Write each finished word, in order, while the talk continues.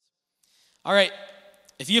All right,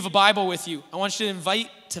 if you have a Bible with you, I want you to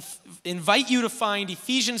invite you to find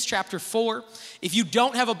Ephesians chapter 4. If you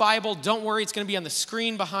don't have a Bible, don't worry, it's going to be on the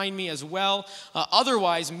screen behind me as well.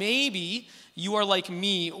 Otherwise, maybe you are like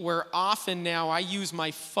me, where often now I use my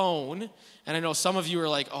phone, and I know some of you are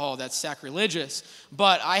like, oh, that's sacrilegious,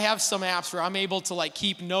 but I have some apps where I'm able to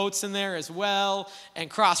keep notes in there as well and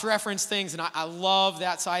cross-reference things, and I love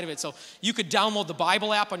that side of it. So you could download the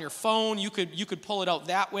Bible app on your phone, you could pull it out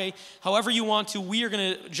that way, however you want to. We are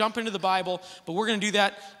going to jump into the Bible, but we're going to do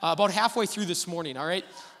that about halfway through this morning, all right?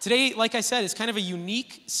 Today, like I said, is kind of a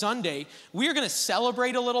unique Sunday. We are going to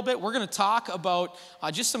celebrate a little bit. We're going to talk about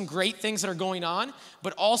just some great things that are going on,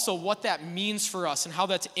 but also what that means for us and how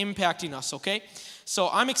that's impacting us, okay? So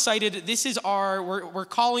I'm excited. This is we're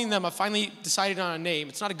calling them, I finally decided on a name.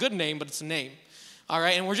 It's not a good name, but it's a name, all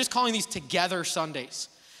right? And we're just calling these Together Sundays.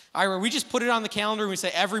 All right, where we just put it on the calendar and we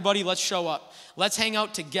say, everybody, let's show up. Let's hang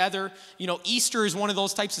out together. You know, Easter is one of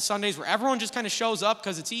those types of Sundays where everyone just kind of shows up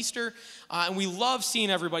because it's Easter, and we love seeing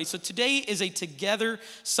everybody. So today is a Together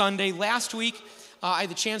Sunday. Last week, I had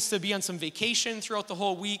the chance to be on some vacation throughout the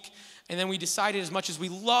whole week, and then we decided, as much as we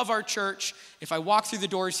love our church, if I walk through the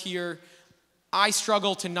doors here, I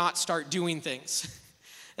struggle to not start doing things.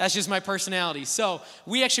 That's just my personality. So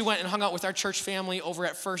we actually went and hung out with our church family over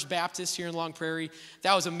at First Baptist here in Long Prairie.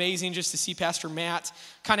 That was amazing just to see Pastor Matt.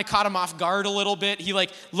 Kind of caught him off guard a little bit. He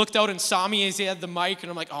looked out and saw me as he had the mic, and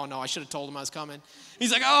I'm like, oh no, I should have told him I was coming.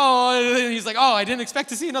 He's like, oh, I didn't expect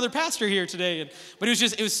to see another pastor here today. But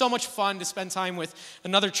it was so much fun to spend time with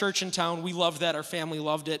another church in town. We loved that. Our family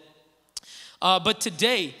loved it. But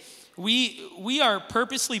today, we are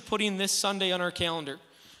purposely putting this Sunday on our calendar,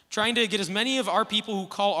 trying to get as many of our people who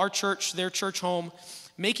call our church their church home,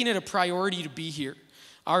 making it a priority to be here,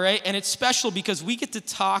 all right? And it's special because we get to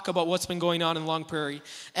talk about what's been going on in Long Prairie.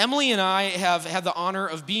 Emily and I have had the honor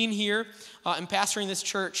of being here and pastoring this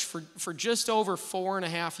church for just over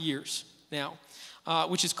 4.5 years now,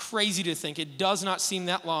 which is crazy to think. It does not seem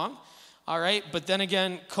that long, all right? But then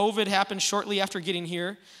again, COVID happened shortly after getting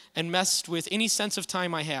here and messed with any sense of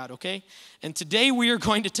time I had, okay? And today we are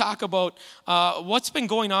going to talk about what's been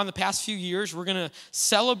going on the past few years. We're going to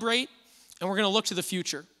celebrate, and we're going to look to the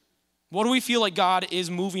future. What do we feel like God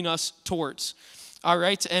is moving us towards, all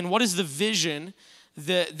right? And what is the vision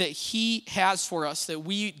that he has for us that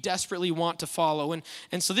we desperately want to follow?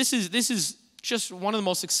 And so this is just one of the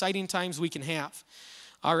most exciting times we can have,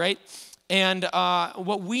 all right? And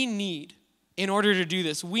what we need in order to do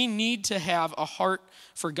this, we need to have a heart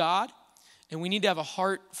for God, and we need to have a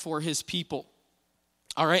heart for his people,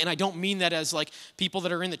 all right? And I don't mean that as people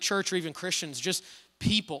that are in the church or even Christians, just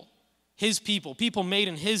people, his people made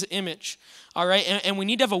in his image, all right? And we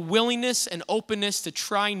need to have a willingness and openness to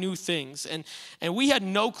try new things. And we had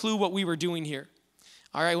no clue what we were doing here,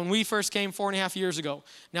 all right? When we first came 4.5 years ago,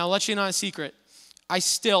 now I'll let you in on a secret, I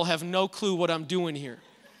still have no clue what I'm doing here.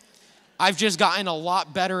 I've just gotten a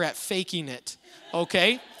lot better at faking it,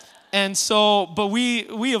 okay? And so, but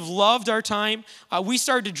we have loved our time. We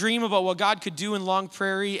started to dream about what God could do in Long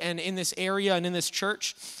Prairie and in this area and in this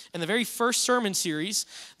church. And the very first sermon series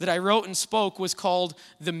that I wrote and spoke was called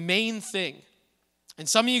The Main Thing. And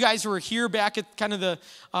some of you guys who were here back at kind of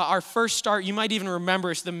our first start, you might even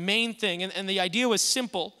remember it's The Main Thing. And the idea was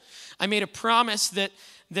simple. I made a promise that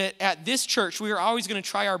at this church, we were always going to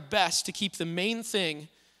try our best to keep the main thing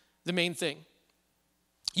the main thing.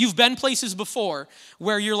 You've been places before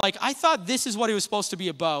where you're like, I thought this is what it was supposed to be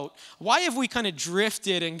about. Why have we kind of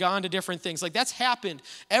drifted and gone to different things? That's happened.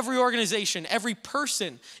 Every organization, every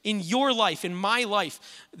person in your life, in my life,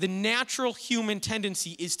 the natural human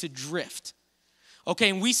tendency is to drift.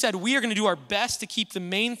 Okay, and we said we are going to do our best to keep the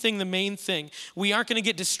main thing the main thing. We aren't going to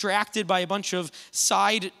get distracted by a bunch of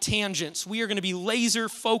side tangents. We are going to be laser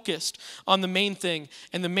focused on the main thing,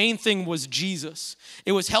 and the main thing was Jesus.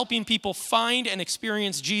 It was helping people find and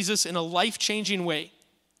experience Jesus in a life-changing way,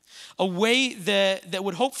 a way that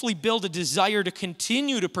would hopefully build a desire to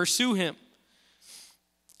continue to pursue him,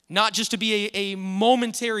 not just to be a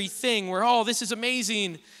momentary thing where, oh, this is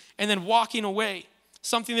amazing, and then walking away,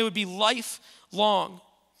 something that would be lifelong,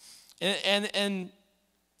 and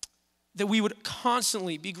that we would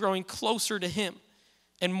constantly be growing closer to him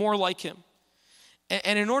and more like him.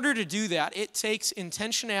 And in order to do that, it takes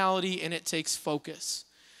intentionality and it takes focus.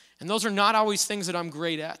 And those are not always things that I'm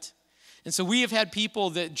great at. And so we have had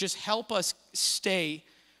people that just help us stay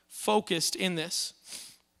focused in this.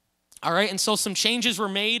 All right, and so some changes were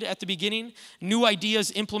made at the beginning, new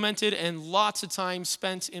ideas implemented, and lots of time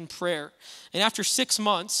spent in prayer. And after 6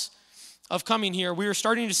 months of coming here, we were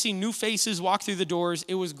starting to see new faces walk through the doors.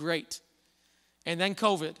 It was great. And then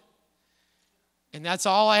COVID. And that's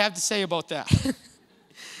all I have to say about that.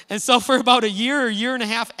 And so for about a year or year and a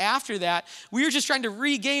half after that, we were just trying to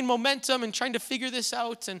regain momentum and trying to figure this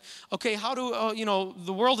out. And okay, how do,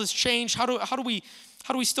 the world has changed. How do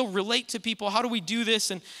we still relate to people? How do we do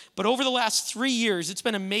this? But over the last 3 years, it's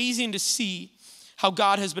been amazing to see how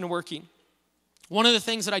God has been working. One of the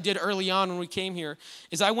things that I did early on when we came here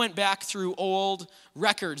is I went back through old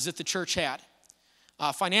records that the church had.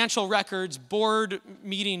 Financial records, board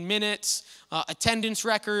meeting minutes, attendance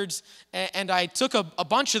records, and I took a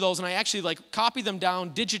bunch of those and I actually copied them down,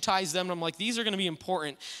 digitized them, and I'm like, these are going to be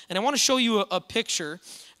important. And I want to show you a picture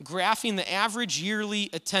graphing the average yearly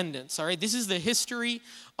attendance, all right? This is the history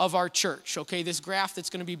of our church, okay? This graph that's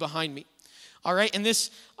going to be behind me. All right, and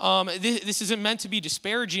this isn't meant to be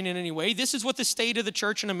disparaging in any way. This is what the state of the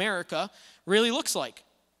church in America really looks like.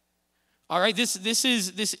 All right, this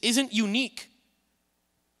isn't unique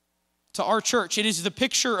to our church. It is the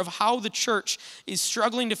picture of how the church is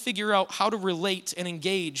struggling to figure out how to relate and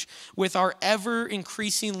engage with our ever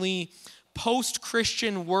increasingly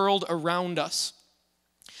post-Christian world around us.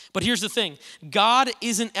 But here's the thing. God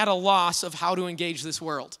isn't at a loss of how to engage this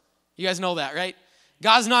world. You guys know that, right?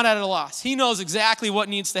 God's not at a loss. He knows exactly what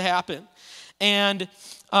needs to happen. And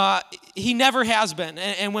he never has been.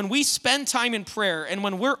 And when we spend time in prayer and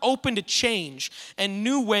when we're open to change and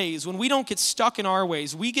new ways, when we don't get stuck in our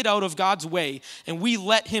ways, we get out of God's way and we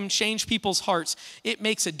let him change people's hearts, it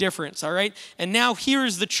makes a difference, all right? And now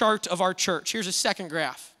here's the chart of our church. Here's a second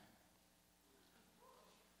graph.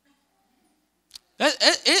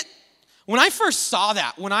 When I first saw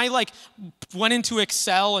that, when I went into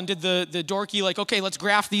Excel and did the dorky, okay, let's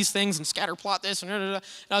graph these things and scatter plot this, and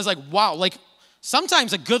I was like, wow,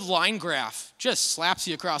 sometimes a good line graph just slaps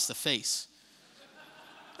you across the face.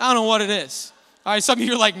 I don't know what it is. All right, some of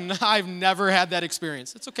you are like, no, I've never had that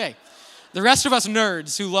experience. It's okay. The rest of us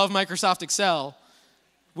nerds who love Microsoft Excel,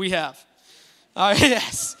 we have.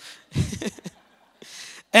 Yes.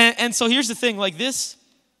 and so here's the thing, this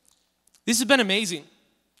has been amazing.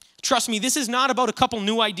 Trust me, this is not about a couple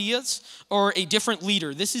new ideas or a different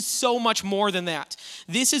leader. This is so much more than that.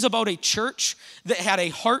 This is about a church that had a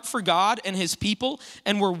heart for God and his people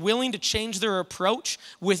and were willing to change their approach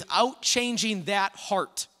without changing that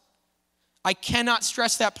heart. I cannot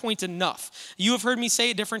stress that point enough. You have heard me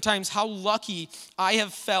say at different times how lucky I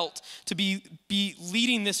have felt to be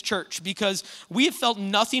leading this church because we have felt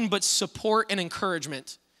nothing but support and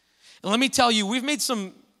encouragement. And let me tell you, we've made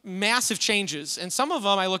some massive changes. And some of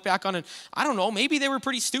them I look back on and I don't know, maybe they were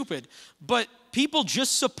pretty stupid, but people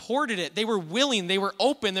just supported it. They were willing, they were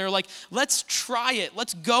open. They were like, let's try it.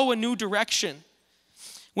 Let's go a new direction.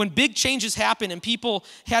 When big changes happen and people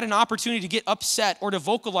had an opportunity to get upset or to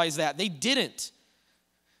vocalize that, they didn't.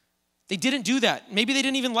 They didn't do that. Maybe they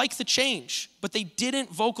didn't even like the change, but they didn't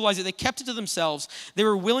vocalize it. They kept it to themselves. They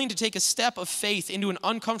were willing to take a step of faith into an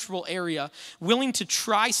uncomfortable area, willing to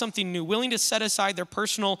try something new, willing to set aside their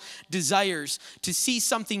personal desires to see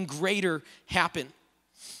something greater happen.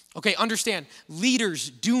 Okay, understand, leaders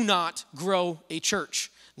do not grow a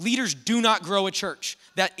church. Leaders do not grow a church.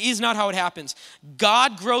 That is not how it happens.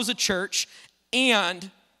 God grows a church,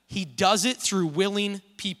 and he does it through willing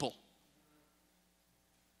people.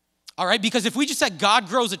 All right, because if we just said God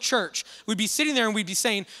grows a church, we'd be sitting there and we'd be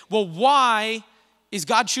saying, well, why is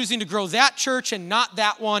God choosing to grow that church and not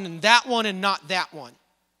that one and not that one?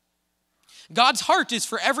 God's heart is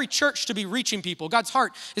for every church to be reaching people. God's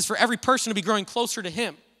heart is for every person to be growing closer to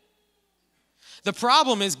him. The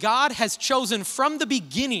problem is God has chosen from the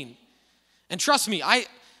beginning, and trust me,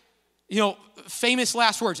 famous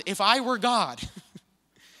last words, if I were God,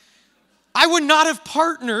 I would not have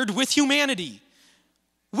partnered with humanity.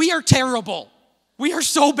 We are terrible. We are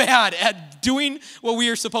so bad at doing what we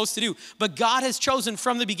are supposed to do. But God has chosen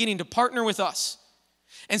from the beginning to partner with us.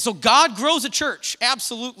 And so God grows a church,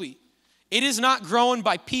 absolutely. It is not grown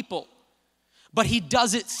by people, but he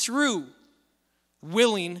does it through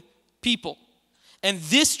willing people. And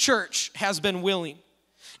this church has been willing.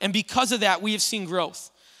 And because of that, we have seen growth.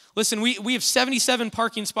 Listen, we have 77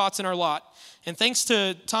 parking spots in our lot. And thanks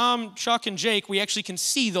to Tom, Chuck, and Jake, we actually can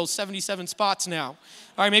see those 77 spots now.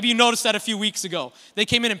 All right, maybe you noticed that a few weeks ago. They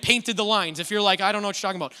came in and painted the lines. If you're like, I don't know what you're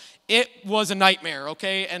talking about. It was a nightmare,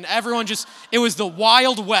 okay? And it was the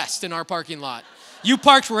Wild West in our parking lot. You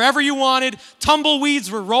parked wherever you wanted.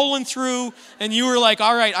 Tumbleweeds were rolling through. And you were like,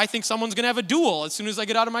 all right, I think someone's going to have a duel as soon as I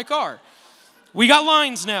get out of my car. We got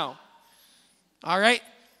lines now. All right?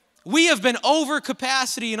 We have been over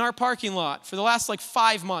capacity in our parking lot for the last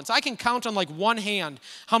 5 months. I can count on one hand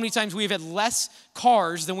how many times we have had less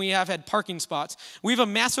cars than we have had parking spots. We have a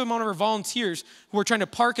massive amount of our volunteers who are trying to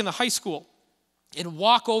park in the high school. and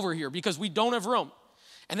walk over here because we don't have room.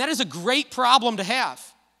 And that is a great problem to have.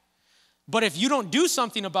 But if you don't do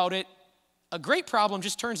something about it, a great problem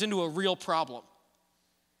just turns into a real problem.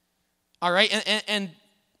 All right? And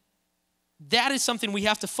that is something we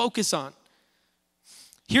have to focus on.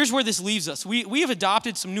 Here's where this leaves us. We have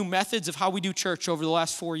adopted some new methods of how we do church over the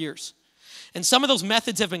last 4 years. And some of those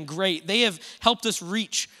methods have been great. They have helped us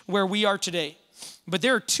reach where we are today. But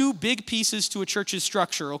there are two big pieces to a church's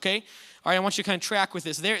structure, okay? All right, I want you to kind of track with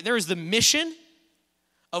this. There is the mission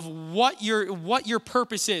of what your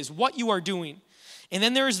purpose is, what you are doing. And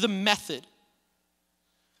then there is the method.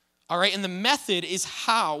 All right, and the method is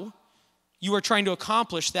how you are trying to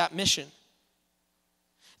accomplish that mission.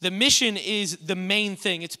 The mission is the main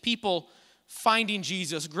thing. It's people finding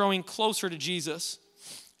Jesus, growing closer to Jesus.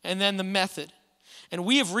 And then the method. And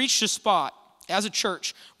we have reached a spot as a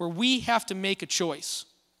church where we have to make a choice.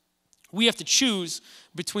 We have to choose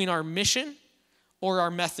between our mission or our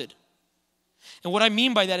method. And what I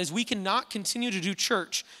mean by that is we cannot continue to do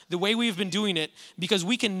church the way we've been doing it because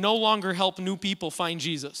we can no longer help new people find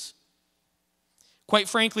Jesus. Quite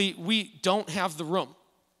frankly, we don't have the room.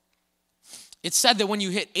 It's said that when you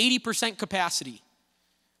hit 80% capacity,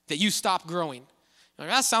 that you stop growing. Now,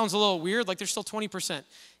 that sounds a little weird, like there's still 20%.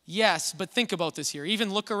 Yes, but think about this here.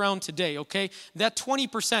 Even look around today, okay? That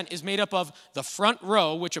 20% is made up of the front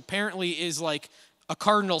row, which apparently is like a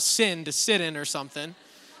cardinal sin to sit in or something,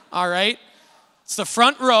 all right? It's the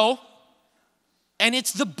front row, and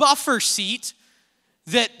it's the buffer seat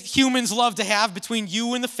that humans love to have between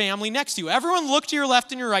you and the family next to you. Everyone look to your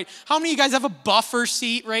left and your right. How many of you guys have a buffer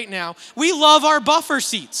seat right now? We love our buffer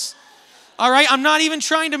seats, all right? I'm not even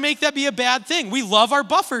trying to make that be a bad thing. We love our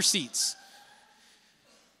buffer seats.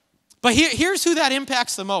 But here's who that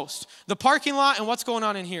impacts the most. The parking lot and what's going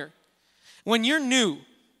on in here. When you're new,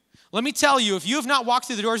 let me tell you, if you have not walked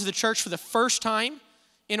through the doors of the church for the first time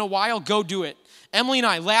in a while, go do it. Emily and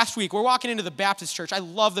I, last week, we're walking into the Baptist church. I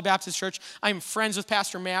love the Baptist church. I'm friends with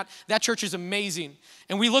Pastor Matt. That church is amazing.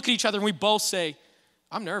 And we look at each other and we both say,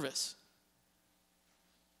 I'm nervous.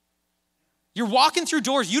 You're walking through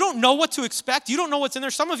doors. You don't know what to expect. You don't know what's in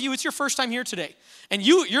there. Some of you, it's your first time here today. And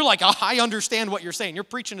you're like, oh, I understand what you're saying. You're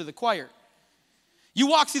preaching to the choir. You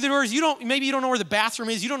walk through the doors. Maybe you don't know where the bathroom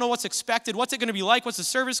is. You don't know what's expected. What's it going to be like? What's the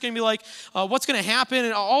service going to be like? What's going to happen?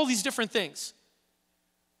 And all these different things.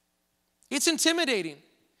 It's intimidating.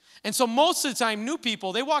 And so most of the time, new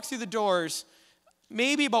people, they walk through the doors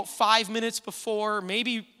maybe about 5 minutes before,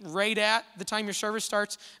 maybe right at the time your service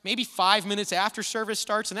starts, maybe 5 minutes after service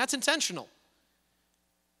starts, and that's intentional.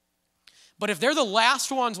 But if they're the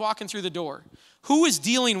last ones walking through the door, who is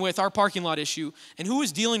dealing with our parking lot issue and who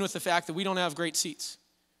is dealing with the fact that we don't have great seats?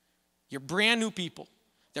 You're brand new people,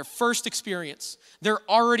 their first experience. They're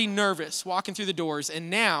already nervous walking through the doors, and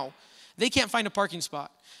now they can't find a parking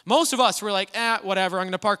spot. Most of us, we're like, whatever, I'm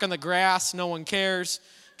going to park on the grass. No one cares,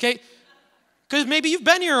 okay? Because maybe you've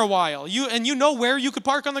been here a while, and you know where you could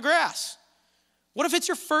park on the grass. What if it's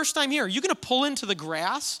your first time here? Are you going to pull into the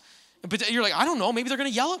grass? But you're like, I don't know, maybe they're going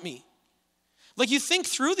to yell at me. Like you think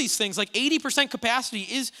through these things, like 80% capacity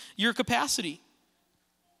is your capacity.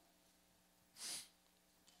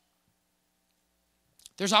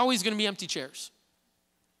 There's always going to be empty chairs.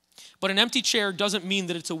 But an empty chair doesn't mean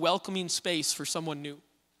that it's a welcoming space for someone new.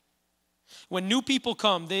 When new people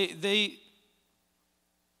come, they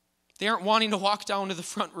aren't wanting to walk down to the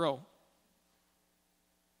front row.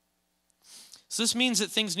 So this means that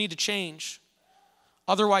things need to change.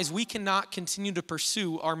 Otherwise, we cannot continue to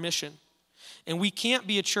pursue our mission. And we can't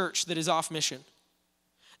be a church that is off mission.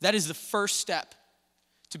 That is the first step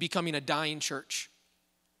to becoming a dying church,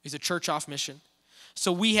 is a church off mission.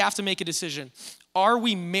 So we have to make a decision. Are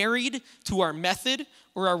we married to our method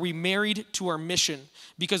or are we married to our mission?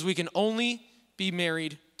 Because we can only be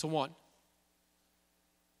married to one.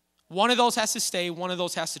 One of those has to stay, one of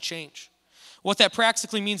those has to change. What that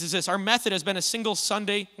practically means is this. Our method has been a single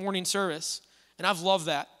Sunday morning service, and I've loved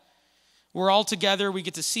that. We're all together. We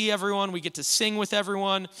get to see everyone. We get to sing with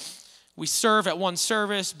everyone. We serve at one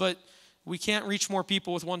service, but we can't reach more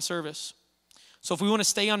people with one service. So if we want to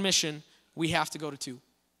stay on mission, we have to go to two.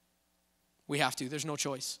 We have to. There's no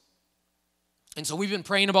choice. And so we've been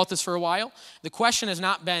praying about this for a while. The question has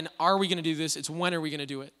not been, are we going to do this? It's when are we going to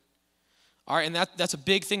do it? All right, and that's a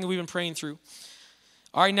big thing that we've been praying through.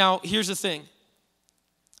 All right, now here's the thing.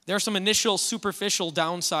 There are some initial superficial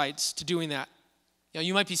downsides to doing that. You know,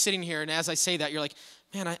 you might be sitting here, and as I say that, you're like,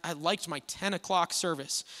 man, I liked my 10 o'clock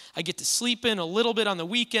service. I get to sleep in a little bit on the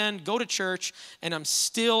weekend, go to church, and I'm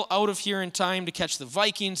still out of here in time to catch the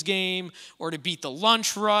Vikings game or to beat the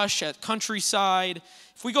lunch rush at Countryside.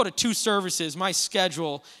 If we go to 2 services, my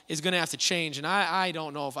schedule is going to have to change, and I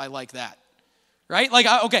don't know if I like that, right?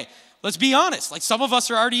 Okay, let's be honest. Like, some of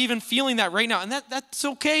us are already even feeling that right now, and that's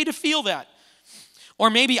okay to feel that. Or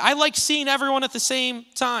maybe I liked seeing everyone at the same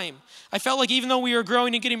time. I felt like even though we were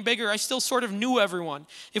growing and getting bigger, I still sort of knew everyone.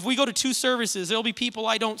 If we go to 2 services, there'll be people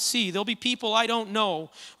I don't see. There'll be people I don't know.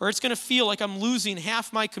 Or it's going to feel like I'm losing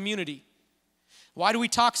half my community. Why do we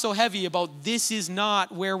talk so heavy about this is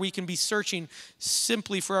not where we can be searching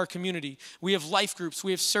simply for our community? We have life groups.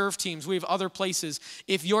 We have serve teams. We have other places.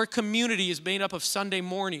 If your community is made up of Sunday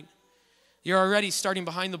morning, you're already starting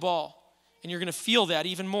behind the ball. And you're going to feel that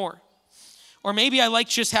even more. Or maybe I like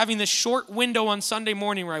just having this short window on Sunday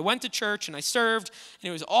morning where I went to church and I served and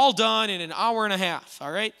it was all done in an hour and a half,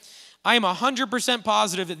 all right? I am 100%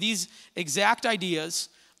 positive that these exact ideas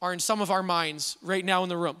are in some of our minds right now in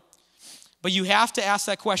the room. But you have to ask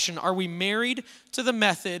that question, are we married to the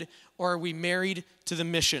method or are we married to the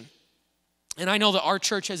mission? And I know that our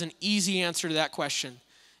church has an easy answer to that question.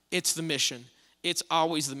 It's the mission. It's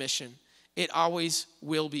always the mission. It always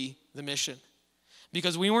will be the mission.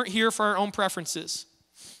 Because we weren't here for our own preferences.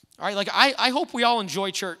 All right, I hope we all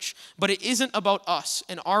enjoy church, but it isn't about us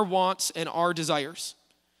and our wants and our desires.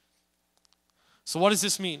 So what does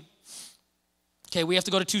this mean? Okay, we have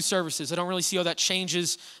to go to 2 services. I don't really see how that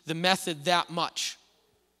changes the method that much.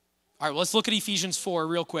 All right, well, let's look at Ephesians 4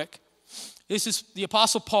 real quick. This is the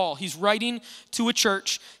Apostle Paul. He's writing to a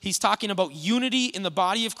church. He's talking about unity in the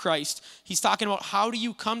body of Christ. He's talking about how do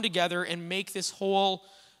you come together and make this whole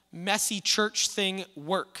messy church thing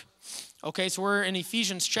work. Okay, so we're in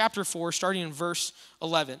Ephesians chapter 4, starting in verse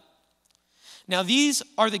 11. Now these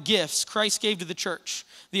are the gifts Christ gave to the church: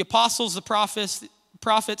 the apostles, the prophets,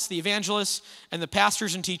 the evangelists, and the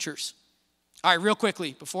pastors and teachers. All right, real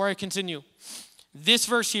quickly, before I continue. This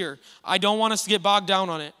verse here, I don't want us to get bogged down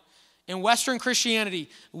on it. In Western Christianity,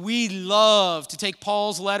 we love to take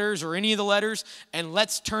Paul's letters or any of the letters and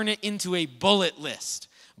let's turn it into a bullet list.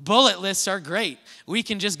 Bullet lists are great. We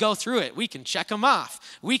can just go through it. We can check them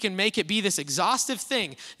off. We can make it be this exhaustive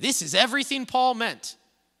thing. This is everything Paul meant.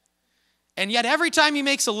 And yet every time he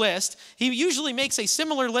makes a list, he usually makes a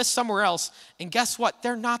similar list somewhere else. And guess what?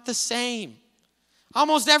 They're not the same.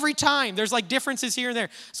 Almost every time. There's like differences here and there.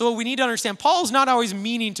 So what we need to understand, Paul's not always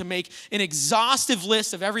meaning to make an exhaustive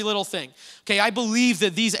list of every little thing. Okay, I believe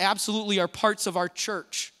that these absolutely are parts of our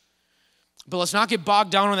church. But let's not get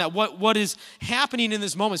bogged down on that. What is happening in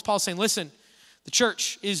this moment is Paul's saying, listen, the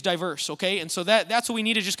church is diverse, okay? And so that's what we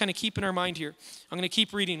need to just kind of keep in our mind here. I'm going to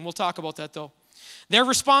keep reading. We'll talk about that, though. Their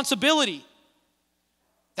responsibility.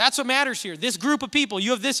 That's what matters here. This group of people, you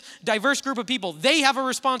have this diverse group of people. They have a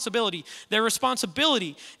responsibility. Their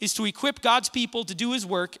responsibility is to equip God's people to do his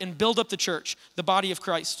work and build up the church, the body of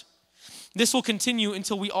Christ. This will continue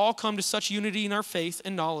until we all come to such unity in our faith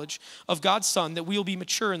and knowledge of God's Son that we will be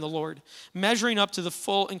mature in the Lord, measuring up to the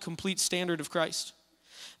full and complete standard of Christ.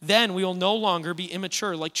 Then we will no longer be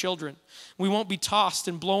immature like children. We won't be tossed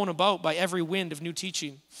and blown about by every wind of new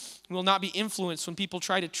teaching. We will not be influenced when people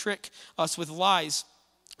try to trick us with lies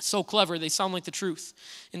so clever they sound like the truth.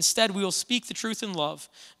 Instead, we will speak the truth in love,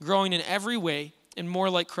 growing in every way and more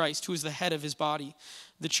like Christ, who is the head of his body,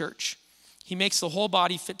 the church. He makes the whole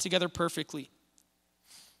body fit together perfectly.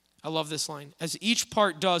 I love this line. As each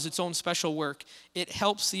part does its own special work, it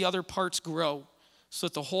helps the other parts grow so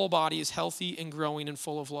that the whole body is healthy and growing and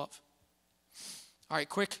full of love. All right,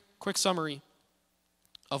 quick summary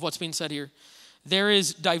of what's being said here. There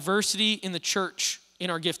is diversity in the church in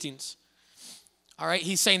our giftings. All right,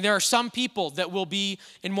 he's saying there are some people that will be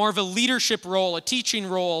in more of a leadership role, a teaching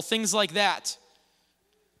role, things like that.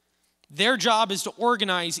 Their job is to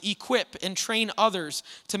organize, equip, and train others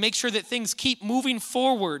to make sure that things keep moving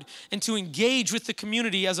forward and to engage with the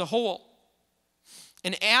community as a whole.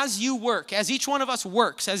 And as you work, as each one of us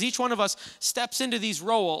works, as each one of us steps into these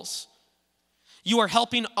roles, you are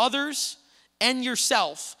helping others and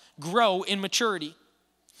yourself grow in maturity.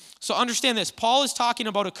 So understand this, Paul is talking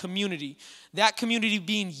about a community, that community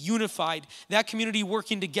being unified, that community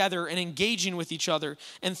working together and engaging with each other.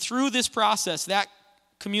 And through this process, that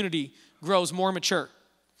community grows more mature.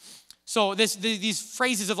 So these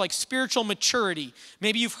phrases of like spiritual maturity,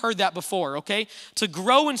 maybe you've heard that before, okay? To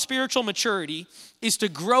grow in spiritual maturity is to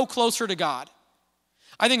grow closer to God.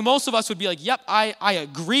 I think most of us would be like, yep, I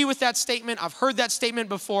agree with that statement. I've heard that statement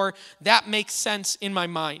before. That makes sense in my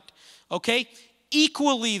mind, okay?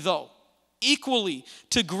 Equally though, equally.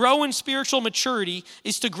 To grow in spiritual maturity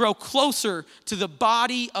is to grow closer to the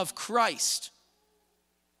body of Christ.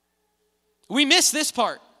 We miss this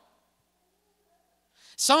part.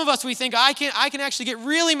 Some of us, we think, I can actually get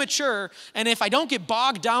really mature, and if I don't get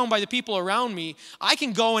bogged down by the people around me, I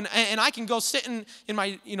can go and I can go sit in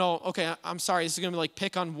my, okay, I'm sorry, this is going to be like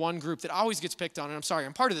pick on one group that always gets picked on, and I'm sorry,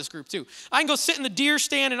 I'm part of this group too. I can go sit in the deer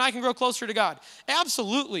stand, and I can grow closer to God.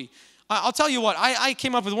 Absolutely. I'll tell you what, I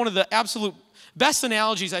came up with one of the absolute best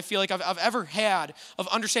analogies I feel like I've ever had of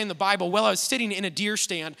understanding the Bible while I was sitting in a deer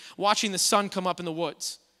stand watching the sun come up in the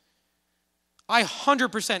woods.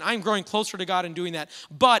 100%, I'm growing closer to God in doing that,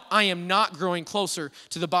 but I am not growing closer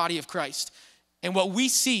to the body of Christ. And what we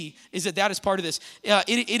see is that is part of this.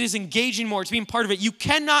 It is engaging more. It's being part of it. You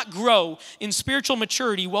cannot grow in spiritual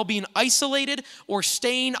maturity while being isolated or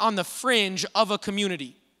staying on the fringe of a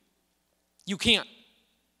community. You can't.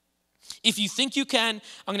 If you think you can,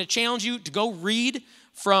 I'm going to challenge you to go read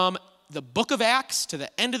from the book of Acts to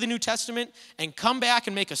the end of the New Testament and come back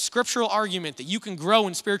and make a scriptural argument that you can grow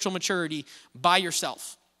in spiritual maturity by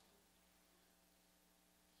yourself.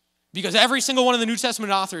 Because every single one of the New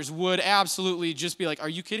Testament authors would absolutely just be like, are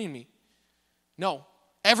you kidding me? No.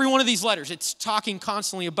 Every one of these letters, it's talking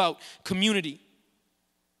constantly about community.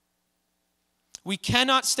 We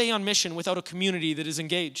cannot stay on mission without a community that is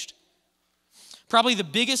engaged. Probably the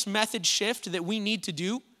biggest method shift that we need to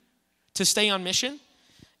do to stay on mission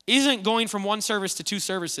isn't going from one service to two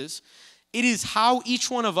services. It is how each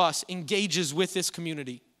one of us engages with this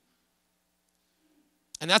community.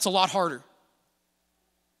 And that's a lot harder.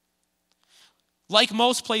 Like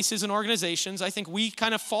most places and organizations, I think we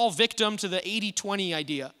kind of fall victim to the 80-20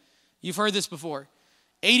 idea. You've heard this before.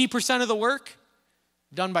 80% of the work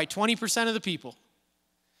done by 20% of the people.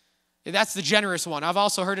 That's the generous one. I've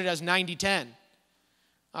also heard it as 90-10.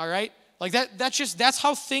 All right? Like that's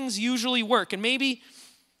how things usually work. And maybe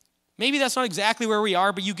that's not exactly where we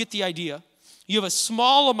are, but you get the idea. You have a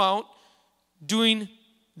small amount doing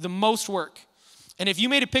the most work. And if you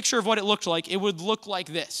made a picture of what it looked like, it would look like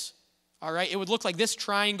this. All right? It would look like this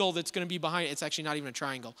triangle that's going to be behind it. It's actually not even a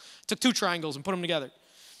triangle. Took two triangles and put them together.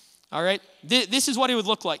 All right? This is what it would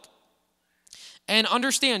look like. And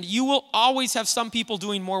understand, you will always have some people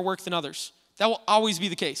doing more work than others. That will always be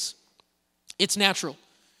the case. It's natural.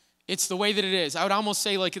 It's the way that it is. I would almost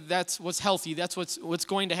say like that's what's healthy. That's what's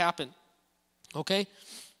going to happen. Okay?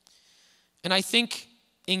 And I think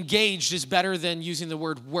engaged is better than using the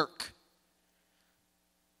word work.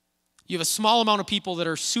 You have a small amount of people that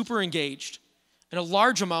are super engaged and a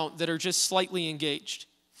large amount that are just slightly engaged.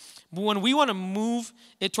 But when we want to move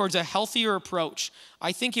it towards a healthier approach,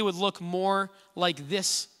 I think it would look more like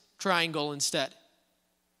this triangle instead.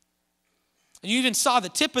 And you even saw the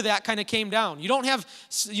tip of that kind of came down. You don't have,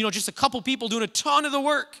 just a couple people doing a ton of the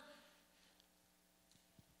work.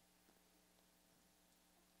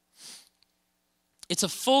 It's a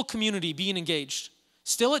full community being engaged.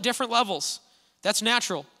 Still at different levels. That's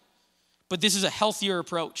natural. But this is a healthier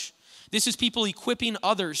approach. This is people equipping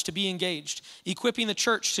others to be engaged. Equipping the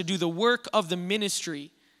church to do the work of the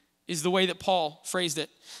ministry is the way that Paul phrased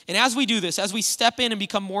it. And as we do this, as we step in and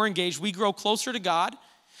become more engaged, we grow closer to God.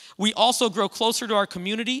 We also grow closer to our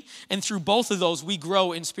community, and through both of those, we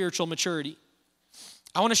grow in spiritual maturity.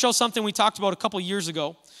 I want to show something we talked about a couple years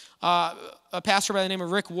ago. A pastor by the name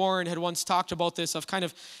of Rick Warren had once talked about this. I've kind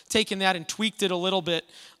of taken that and tweaked it a little bit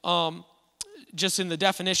just in the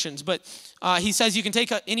definitions. But he says you can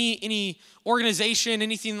take any organization,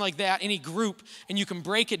 anything like that, any group, and you can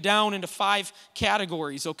break it down into 5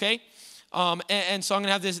 categories, okay? And so I'm going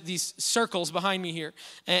to have these circles behind me here.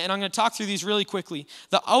 And I'm going to talk through these really quickly.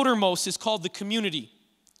 The outermost is called the community.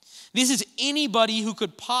 This is anybody who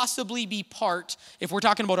could possibly be part, if we're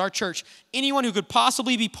talking about our church, anyone who could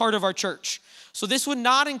possibly be part of our church. So this would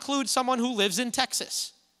not include someone who lives in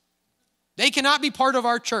Texas. They cannot be part of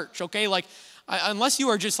our church, okay? Like, unless you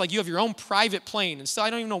are just like, you have your own private plane. And so I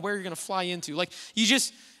don't even know where you're going to fly into. Like,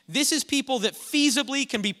 this is people that feasibly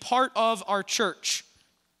can be part of our church.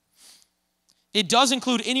 It does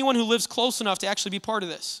include anyone who lives close enough to actually be part of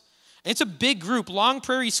this. It's a big group. Long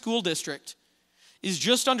Prairie School District is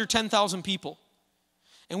just under 10,000 people.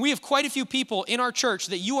 And we have quite a few people in our church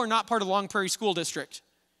that you are not part of Long Prairie School District.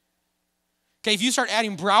 Okay, if you start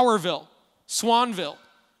adding Browerville, Swanville,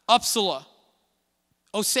 Uppsala,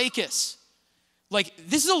 Osakis, like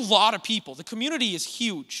this is a lot of people. The community is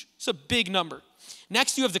huge. It's a big number.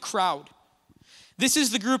 Next, you have the crowd. This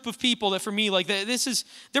is the group of people that for me, like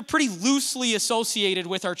they're pretty loosely associated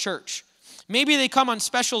with our church. Maybe they come on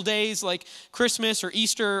special days like Christmas or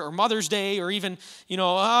Easter or Mother's Day or even,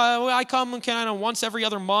 I come kind of once every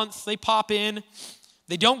other month. They pop in.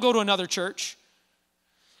 They don't go to another church.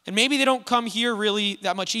 And maybe they don't come here really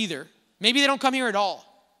that much either. Maybe they don't come here at all.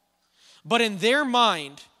 But in their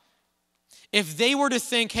mind, if they were to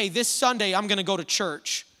think, hey, this Sunday I'm going to go to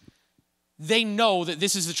church, they know that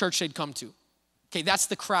this is the church they'd come to. Okay, that's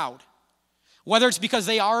the crowd. Whether it's because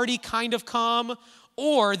they already kind of come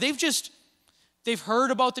or they've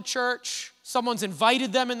heard about the church, someone's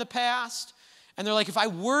invited them in the past, and they're like, if I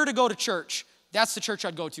were to go to church, that's the church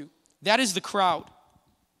I'd go to. That is the crowd.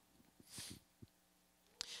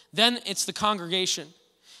 Then it's the congregation.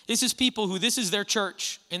 This is people who this is their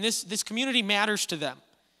church, and this community matters to them.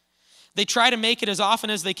 They try to make it as often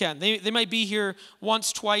as they can. They might be here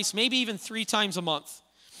once, twice, maybe even 3 times a month.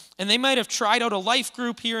 And they might have tried out a life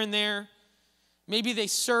group here and there. Maybe they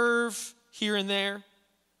serve here and there.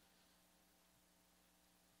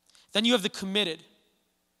 Then you have the committed.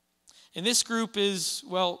 And this group is,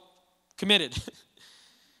 well, committed.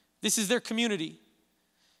 This is their community.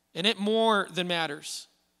 And it more than matters.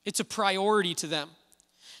 It's a priority to them.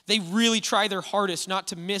 They really try their hardest not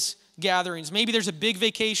to miss gatherings. Maybe there's a big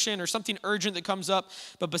vacation or something urgent that comes up,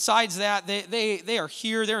 but besides that, they are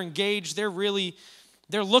here, they're engaged, they're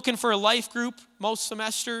looking for a life group most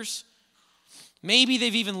semesters. Maybe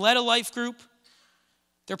they've even led a life group.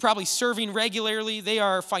 They're probably serving regularly. They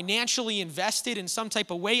are financially invested in some type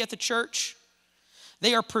of way at the church.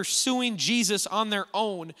 They are pursuing Jesus on their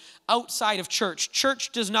own outside of church.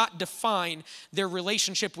 Church does not define their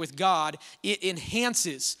relationship with God. It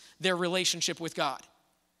enhances their relationship with God.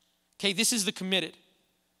 Okay, this is the committed.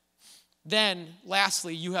 Then,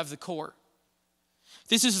 lastly, you have the core.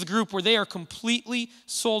 This is the group where they are completely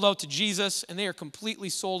sold out to Jesus and they are completely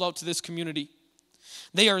sold out to this community.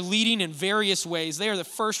 They are leading in various ways. They are the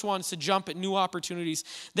first ones to jump at new opportunities.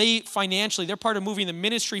 They're part of moving the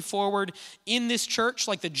ministry forward in this church,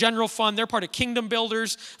 like the general fund. They're part of kingdom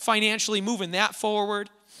builders, financially moving that forward.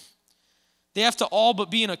 They have to all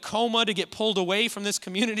but be in a coma to get pulled away from this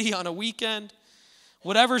community on a weekend.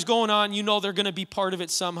 Whatever's going on, you know they're going to be part of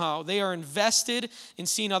it somehow. They are invested in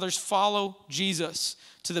seeing others follow Jesus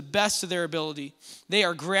to the best of their ability. They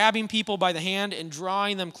are grabbing people by the hand and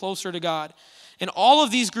drawing them closer to God. And all of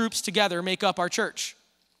these groups together make up our church.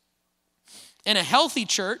 And a healthy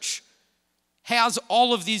church has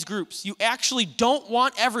all of these groups. You actually don't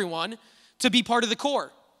want everyone to be part of the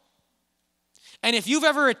core. And if you've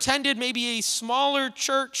ever attended maybe a smaller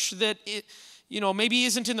church that maybe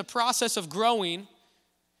isn't in the process of growing,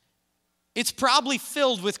 it's probably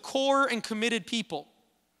filled with core and committed people.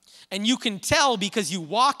 And you can tell because you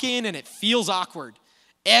walk in and it feels awkward.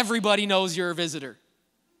 Everybody knows you're a visitor.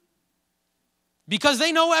 Because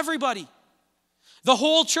they know everybody. The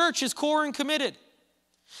whole church is core and committed.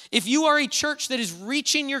 If you are a church that is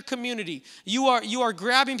reaching your community, you are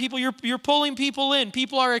grabbing people, you're pulling people in,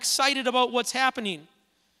 people are excited about what's happening,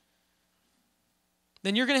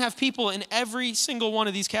 then you're going to have people in every single one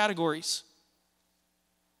of these categories.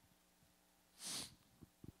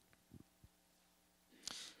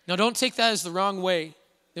 Now, don't take that as the wrong way,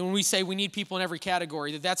 that when we say we need people in every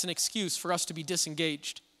category, that's an excuse for us to be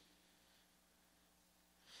disengaged.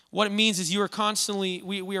 What it means is you are constantly,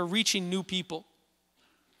 we are reaching new people.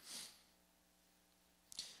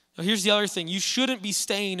 Now here's the other thing. You shouldn't be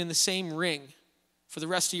staying in the same ring for the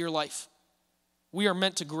rest of your life. We are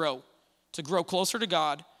meant to grow closer to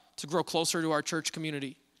God, to grow closer to our church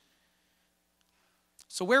community.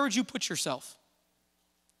 So where would you put yourself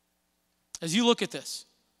as you look at this?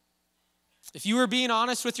 If you were being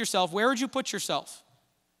honest with yourself, where would you put yourself?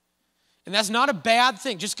 And that's not a bad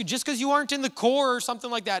thing. Just because you aren't in the core or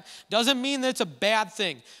something like that doesn't mean that it's a bad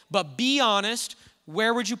thing. But be honest,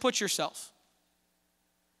 where would you put yourself?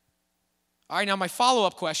 All right, now my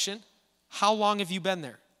follow-up question, how long have you been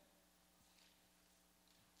there?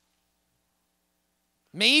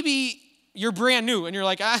 Maybe you're brand new and you're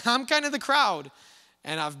like, I'm kind of the crowd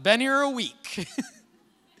and I've been here a week.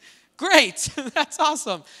 Great, that's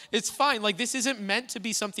awesome. It's fine. Like this isn't meant to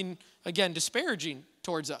be something, again, disparaging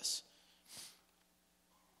towards us.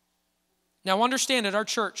 Now understand at our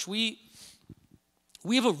church, we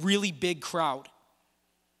have a really big crowd.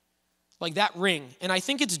 Like that ring. And I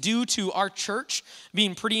think it's due to our church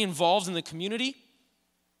being pretty involved in the community.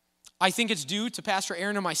 I think it's due to Pastor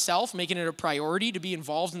Aaron and myself making it a priority to be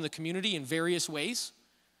involved in the community in various ways.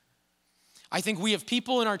 I think we have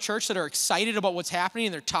people in our church that are excited about what's happening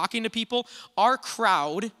and they're talking to people. Our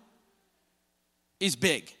crowd is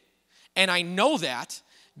big. And I know that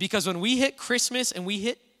because when we hit Christmas and we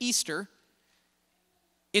hit Easter,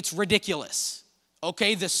 it's ridiculous.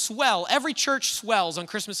 Okay, every church swells on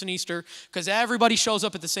Christmas and Easter because everybody shows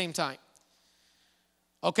up at the same time.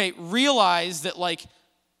 Okay, realize that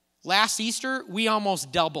Last Easter, we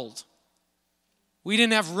almost doubled. We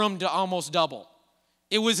didn't have room to almost double.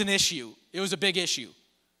 It was an issue. It was a big issue.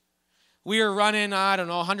 We were running,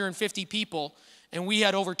 150 people, and we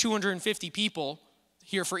had over 250 people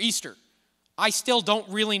here for Easter. I still don't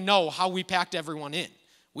really know how we packed everyone in.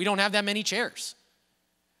 We don't have that many chairs.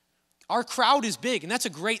 Our crowd is big, and that's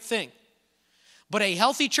a great thing. But a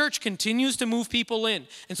healthy church continues to move people in.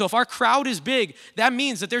 And so if our crowd is big, that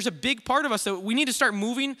means that there's a big part of us that we need to start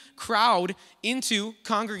moving crowd into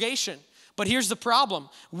congregation. But here's the problem.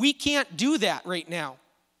 We can't do that right now.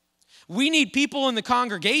 We need people in the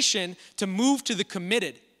congregation to move to the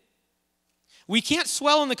committed. We can't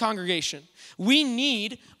swell in the congregation. We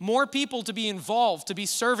need more people to be involved, to be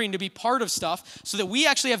serving, to be part of stuff so that we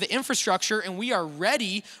actually have the infrastructure and we are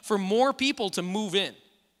ready for more people to move in.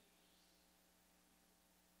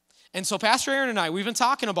 And so Pastor Aaron and I, we've been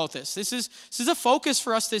talking about this. This is a focus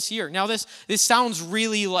for us this year. Now this sounds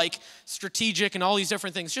really like strategic and all these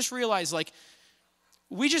different things. Just realize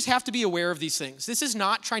we just have to be aware of these things. This is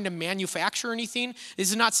not trying to manufacture anything. This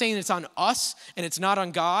is not saying it's on us and it's not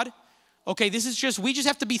on God. Okay, we just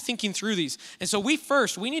have to be thinking through these. And so we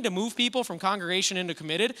need to move people from congregation into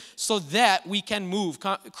committed so that we can move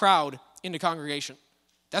crowd into congregation.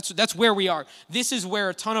 That's where we are. This is where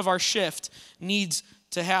a ton of our shift needs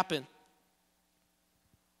to happen.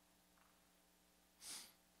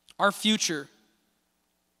 Our future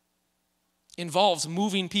involves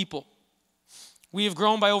moving people. We have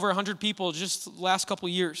grown by over 100 people just the last couple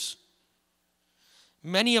years.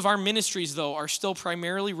 Many of our ministries, though, are still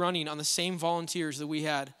primarily running on the same volunteers that we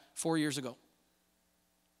had 4 years ago.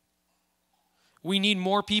 We need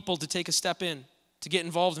more people to take a step in, to get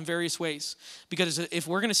involved in various ways. Because if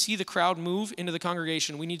we're going to see the crowd move into the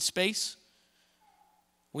congregation, we need space.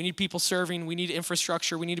 We need people serving. We need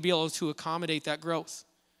infrastructure. We need to be able to accommodate that growth.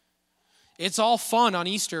 It's all fun on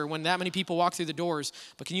Easter when that many people walk through the doors,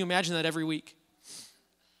 but can you imagine that every week?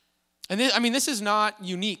 And this is not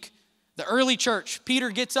unique. The early church, Peter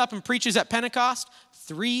gets up and preaches at Pentecost,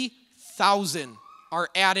 3,000 are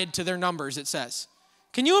added to their numbers, it says.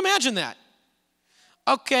 Can you imagine that?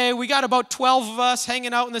 Okay, we got about 12 of us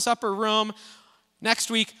hanging out in this upper room.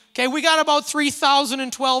 Next week, okay, we got about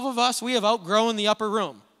 3,012 of us. We have outgrown the upper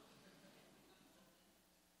room.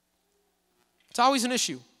 It's always an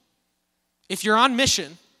issue. If you're on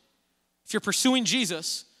mission, if you're pursuing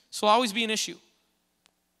Jesus, this will always be an issue.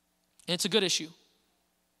 And it's a good issue.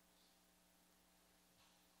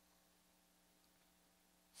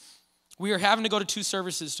 We are having to go to 2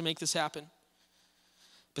 services to make this happen.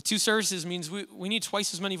 But 2 services means we need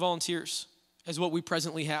twice as many volunteers as what we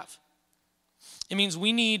presently have. It means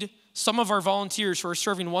we need some of our volunteers who are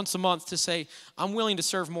serving once a month to say, I'm willing to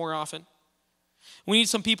serve more often. We need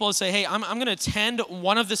some people to say, hey, I'm going to attend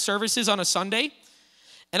one of the services on a Sunday,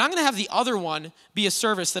 and I'm going to have the other one be a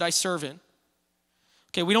service that I serve in.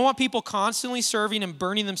 Okay, we don't want people constantly serving and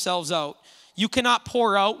burning themselves out. You cannot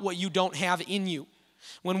pour out what you don't have in you.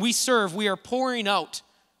 When we serve, we are pouring out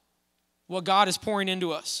what God is pouring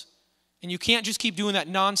into us. And you can't just keep doing that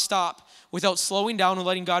nonstop without slowing down and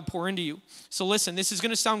letting God pour into you. So listen, this is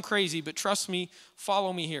going to sound crazy, but trust me,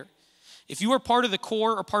 follow me here. If you are part of the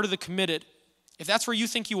core or part of the committed, if that's where you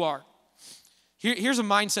think you are, here's a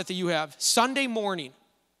mindset that you have. Sunday morning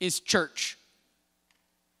is church.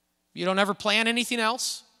 You don't ever plan anything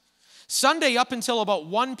else. Sunday up until about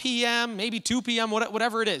 1 p.m., maybe 2 p.m.,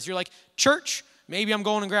 whatever it is. You're like, church, maybe I'm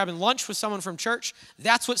going and grabbing lunch with someone from church.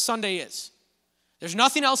 That's what Sunday is. There's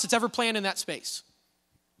nothing else that's ever planned in that space.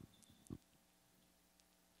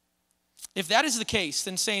 If that is the case,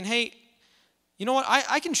 then saying, hey, you know what,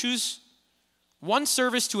 I can choose one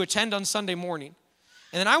service to attend on Sunday morning,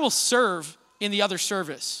 and then I will serve in the other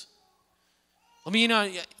service. Let me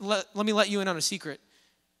let you in on a secret.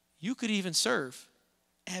 You could even serve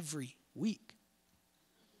every week.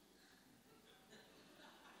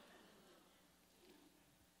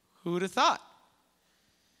 Who would have thought?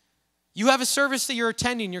 You have a service that you're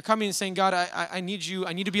attending, you're coming and saying, God, I need you,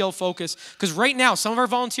 I need to be able to focus. Because right now, some of our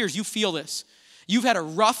volunteers, you feel this. You've had a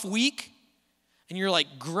rough week, and you're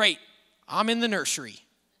like, great, I'm in the nursery.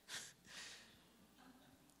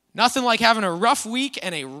 Nothing like having a rough week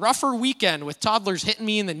and a rougher weekend with toddlers hitting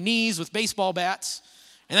me in the knees with baseball bats,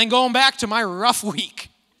 and then going back to my rough week.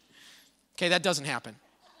 Okay, that doesn't happen.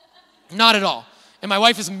 Not at all. And my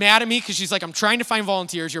wife is mad at me because she's like, I'm trying to find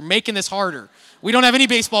volunteers. You're making this harder. We don't have any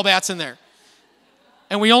baseball bats in there.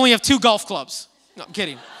 And we only have 2 golf clubs. No, I'm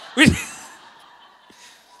kidding.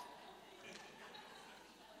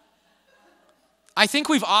 I think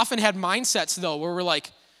we've often had mindsets, though, where we're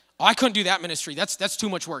like, oh, I couldn't do that ministry. That's too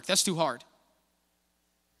much work. That's too hard.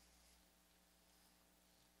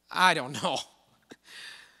 I don't know.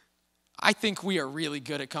 I think we are really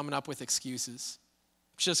good at coming up with excuses.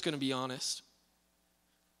 Just going to be honest.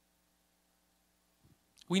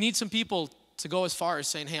 We need some people to go as far as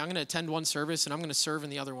saying, hey, I'm going to attend one service and I'm going to serve in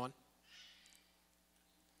the other one.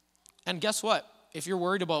 And guess what? If you're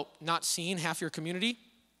worried about not seeing half your community,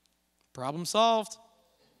 problem solved.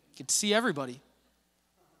 You get to see everybody.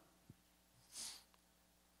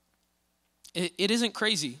 It isn't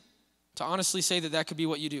crazy to honestly say that could be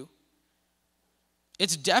what you do.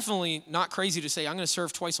 It's definitely not crazy to say, I'm going to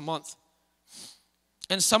serve twice a month.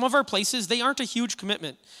 And some of our places, they aren't a huge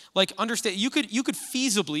commitment. Like, understand, you could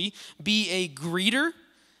feasibly be a greeter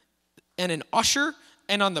and an usher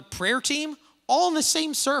and on the prayer team all in the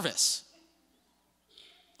same service.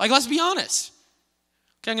 Like, let's be honest.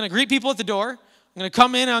 Okay, I'm going to greet people at the door. I'm going to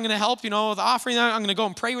come in and I'm going to help, with the offering. I'm going to go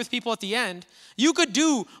and pray with people at the end. You could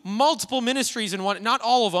do multiple ministries in one, not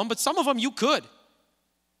all of them, but some of them you could.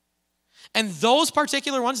 And those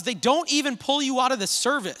particular ones, they don't even pull you out of the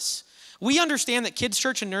service. We understand that kids'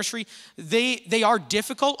 church and nursery, they are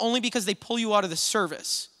difficult only because they pull you out of the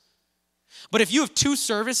service. But if you have two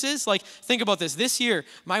services, like think about this. This year,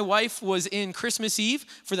 my wife was in Christmas Eve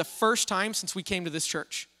for the first time since we came to this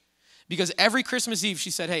church. Because every Christmas Eve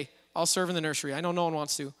she said, hey, I'll serve in the nursery. I know no one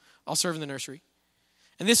wants to. I'll serve in the nursery.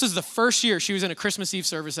 And this was the first year she was in a Christmas Eve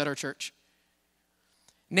service at our church.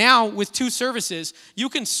 Now, with two services, you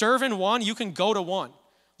can serve in one, you can go to one.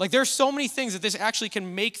 Like, there's so many things that this actually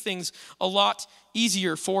can make things a lot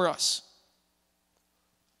easier for us.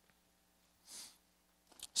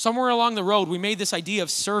 Somewhere along the road, we made this idea of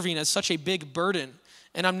serving as such a big burden,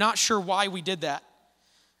 and I'm not sure why we did that.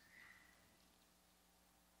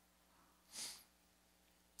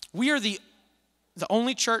 We are the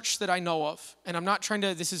only church that I know of, and I'm not trying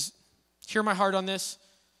to, hear my heart on this.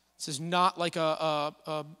 This is not like a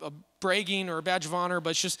bragging or a badge of honor,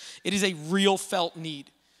 but it is a real felt need.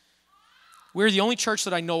 We're the only church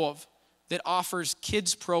that I know of that offers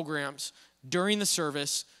kids programs during the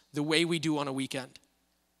service the way we do on a weekend.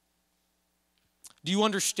 Do you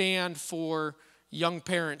understand for young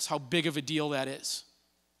parents how big of a deal that is?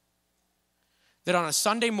 That on a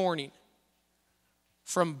Sunday morning,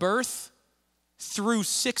 from birth through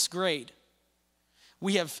 6th grade,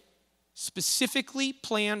 we have specifically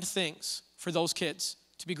planned things for those kids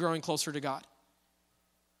to be growing closer to God.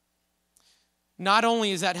 Not only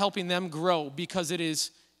is that helping them grow because it is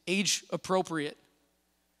age appropriate,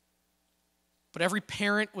 but every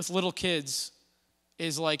parent with little kids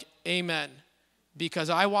is like, amen, because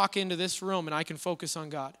I walk into this room and I can focus on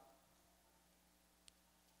God.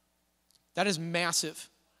 That is massive.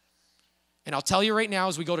 And I'll tell you right now,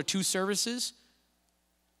 as we go to 2 services,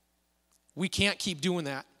 we can't keep doing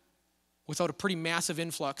that without a pretty massive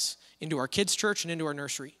influx into our kids' church and into our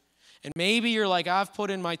nursery. And maybe you're like, I've put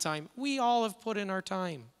in my time. We all have put in our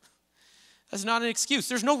time. That's not an excuse.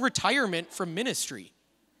 There's no retirement from ministry.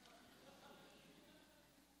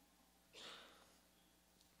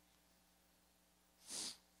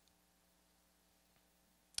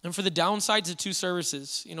 And for the downsides of 2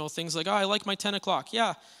 services, things like, I like my 10 o'clock.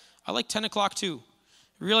 Yeah, I like 10 o'clock too.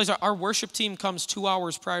 Realize our worship team comes 2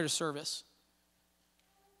 hours prior to service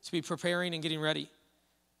to be preparing and getting ready.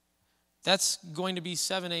 That's going to be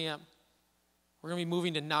 7 a.m. We're going to be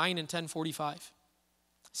moving to 9 and 10:45.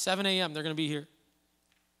 7 a.m. they're going to be here.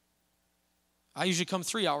 I usually come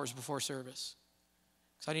 3 hours before service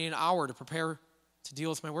because I need an hour to prepare to deal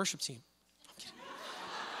with my worship team.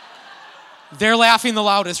 They're laughing the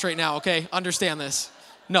loudest right now, okay? Understand this.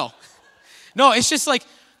 No, it's just like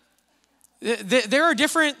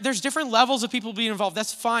there's different levels of people being involved.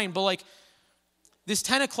 That's fine, but like this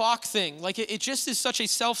 10 o'clock thing, like it just is such a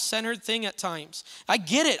self-centered thing at times. I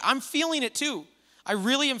get it. I'm feeling it too. I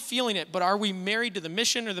really am feeling it, but are we married to the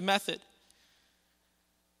mission or the method?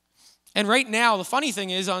 And right now, the funny thing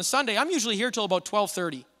is on Sunday, I'm usually here till about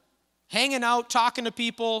 12:30, hanging out, talking to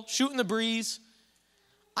people, shooting the breeze.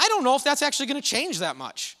 I don't know if that's actually going to change that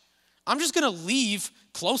much. I'm just going to leave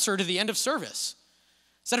closer to the end of service.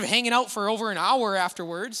 Instead of hanging out for over an hour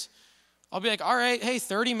afterwards, I'll be like, all right, hey,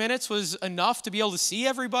 30 minutes was enough to be able to see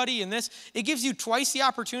everybody in this. It gives you twice the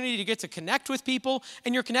opportunity to get to connect with people,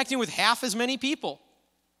 and you're connecting with half as many people.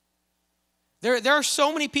 There are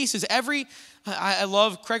so many pieces. I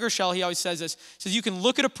love Craig Rochelle, he always says this. He says you can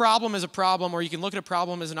look at a problem as a problem, or you can look at a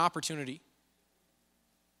problem as an opportunity.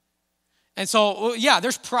 And so, yeah,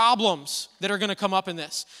 there's problems that are going to come up in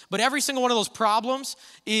this. But every single one of those problems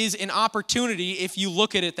is an opportunity if you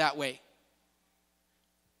look at it that way.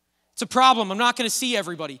 It's a problem. I'm not going to see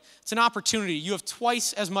everybody. It's an opportunity. You have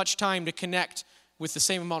twice as much time to connect with the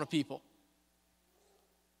same amount of people.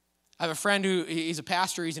 I have a friend he's a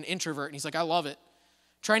pastor, he's an introvert, and he's like, I love it.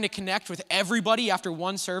 Trying to connect with everybody after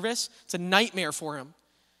one service, it's a nightmare for him.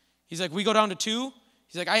 He's like, we go down to 2.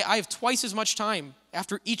 He's like, I have twice as much time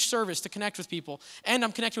after each service to connect with people, and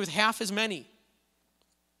I'm connected with half as many.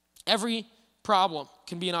 Every problem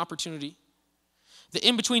can be an opportunity. The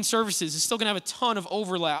in-between services is still going to have a ton of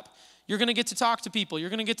overlap. You're going to get to talk to people. You're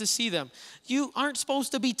going to get to see them. You aren't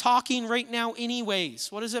supposed to be talking right now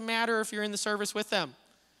anyways. What does it matter if you're in the service with them?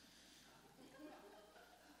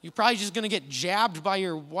 You're probably just going to get jabbed by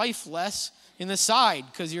your wife less in the side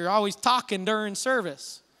because you're always talking during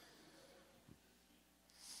service.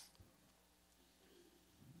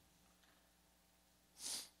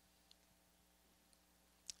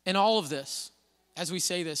 And all of this, as we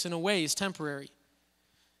say this, in a way is temporary.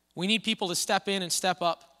 We need people to step in and step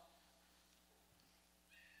up.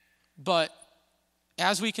 But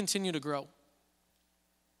as we continue to grow,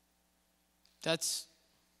 as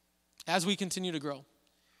we continue to grow,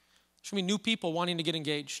 there's going to be new people wanting to get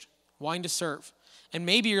engaged, wanting to serve. And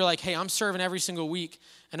maybe you're like, hey, I'm serving every single week,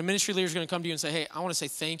 and a ministry leader is going to come to you and say, hey, I want to say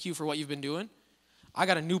thank you for what you've been doing. I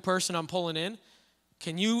got a new person I'm pulling in.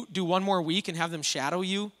 Can you do one more week and have them shadow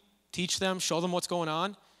you, teach them, show them what's going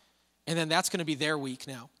on? And then that's going to be their week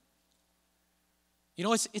now. You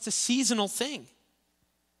know, it's a seasonal thing.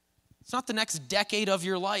 It's not the next decade of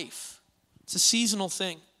your life. It's a seasonal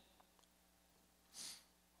thing.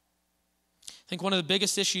 I think one of the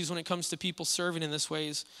biggest issues when it comes to people serving in this way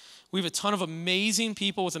is we have a ton of amazing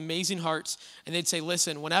people with amazing hearts, and they'd say,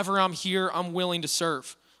 listen, whenever I'm here, I'm willing to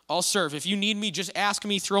serve. I'll serve. If you need me, just ask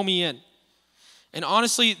me, throw me in. And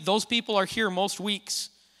honestly, those people are here most weeks.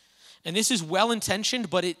 And this is well-intentioned,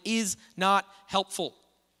 but it is not helpful.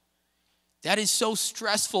 That is so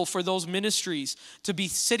stressful for those ministries to be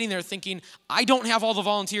sitting there thinking, I don't have all the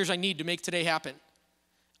volunteers I need to make today happen.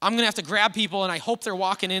 I'm going to have to grab people, and I hope they're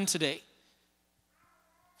walking in today.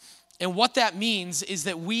 And what that means is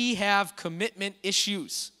that we have commitment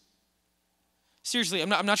issues. Seriously, I'm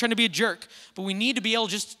not trying to be a jerk, but we need to be able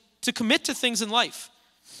just to commit to things in life.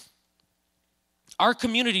 Our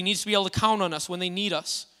community needs to be able to count on us when they need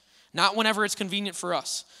us, not whenever it's convenient for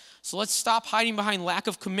us. So let's stop hiding behind lack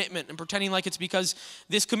of commitment and pretending like it's because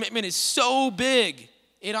this commitment is so big.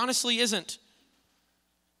 It honestly isn't.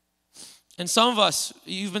 And some of us,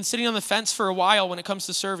 you've been sitting on the fence for a while when it comes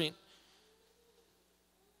to serving.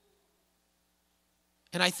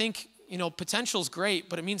 And I think, potential is great,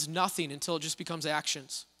 but it means nothing until it just becomes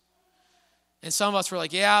actions. And some of us were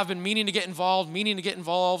like, yeah, I've been meaning to get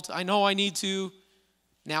involved. I know I need to.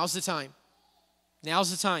 Now's the time.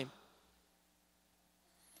 Now's the time.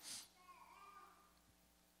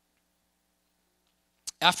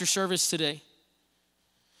 After service today,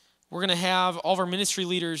 we're going to have all of our ministry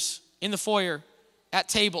leaders in the foyer at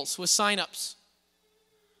tables with sign-ups.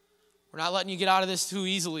 We're not letting you get out of this too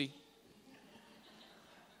easily.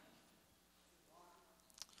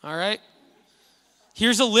 All right?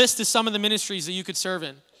 Here's a list of some of the ministries that you could serve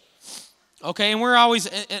in. Okay, and we're always,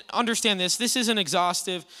 understand this isn't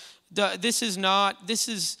exhaustive. I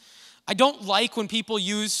don't like when people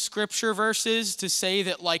use scripture verses to say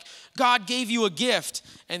that like, God gave you a gift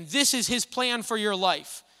and this is his plan for your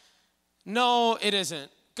life. No, it isn't.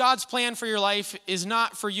 God's plan for your life is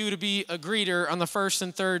not for you to be a greeter on the first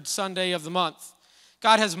and third Sunday of the month.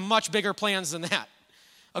 God has much bigger plans than that.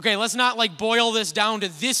 Okay, let's not like boil this down to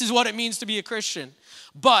this is what it means to be a Christian.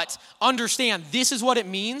 But understand, this is what it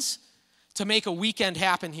means to make a weekend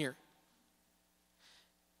happen here.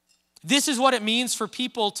 This is what it means for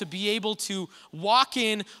people to be able to walk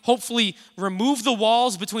in, hopefully remove the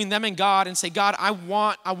walls between them and God and say, God, I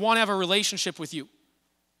want to have a relationship with you.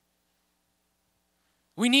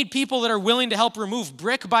 We need people that are willing to help remove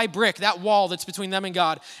brick by brick that wall that's between them and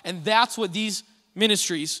God. And that's what these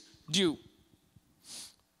ministries do.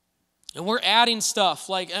 And we're adding stuff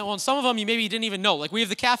like, and some of them you maybe didn't even know. Like we have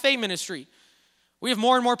the cafe ministry. We have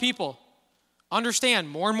more and more people. Understand,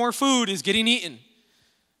 more and more food is getting eaten.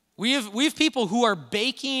 We have people who are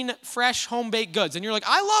baking fresh home-baked goods. And you're like,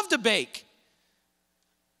 I love to bake.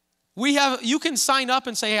 You can sign up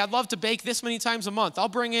and say, hey, I'd love to bake this many times a month. I'll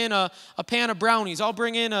bring in a pan of brownies. I'll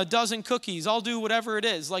bring in a dozen cookies. I'll do whatever it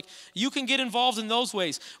is. Like, you can get involved in those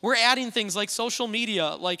ways. We're adding things like social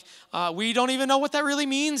media. Like, we don't even know what that really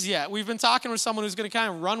means yet. We've been talking with someone who's going to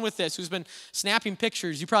kind of run with this, who's been snapping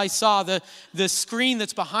pictures. You probably saw the screen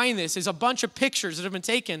that's behind this is a bunch of pictures that have been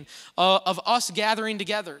taken of us gathering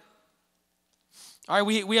together. All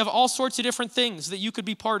right, we have all sorts of different things that you could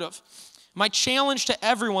be part of. My challenge to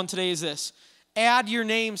everyone today is this: add your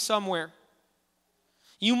name somewhere.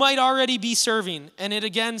 You might already be serving, and add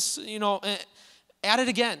it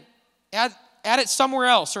again. at it somewhere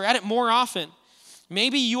else or at it more often.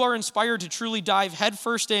 Maybe you are inspired to truly dive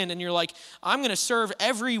headfirst in and you're like, I'm going to serve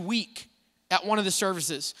every week at one of the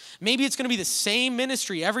services. Maybe it's going to be the same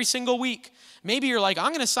ministry every single week. Maybe you're like, I'm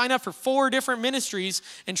going to sign up for 4 different ministries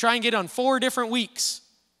and try and get on 4 different weeks.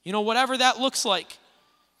 You know, whatever that looks like.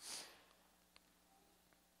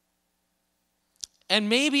 And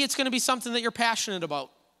maybe it's going to be something that you're passionate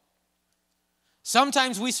about.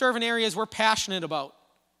 Sometimes we serve in areas we're passionate about.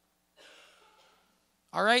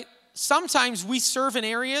 All right? Sometimes we serve in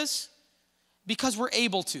areas because we're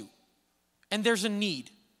able to. And there's a need.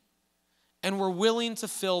 And we're willing to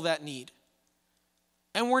fill that need.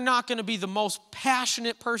 And we're not going to be the most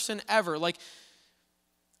passionate person ever.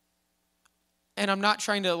 And I'm not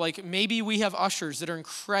trying to, maybe we have ushers that are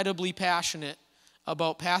incredibly passionate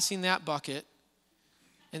about passing that bucket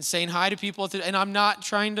and saying hi to people. And I'm not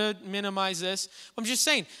trying to minimize this. I'm just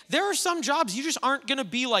saying, there are some jobs you just aren't going to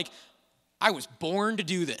be like, I was born to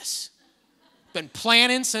do this. Been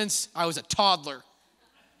planning since I was a toddler.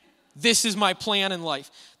 This is my plan in life.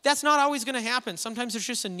 That's not always going to happen. Sometimes there's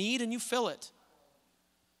just a need and you fill it.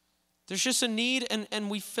 There's just a need and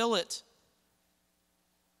we fill it.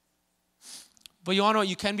 But you want to know what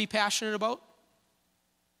you can be passionate about?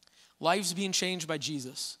 Lives being changed by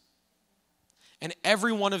Jesus. And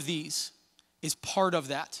every one of these is part of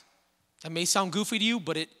that. That may sound goofy to you,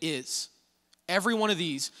 but it is. Every one of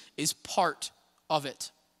these is part of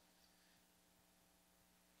it.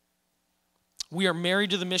 We are married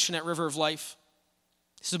to the mission at River of Life.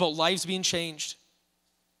 This is about lives being changed.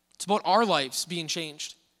 It's about our lives being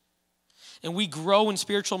changed. And we grow in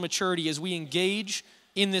spiritual maturity as we engage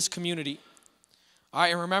in this community. All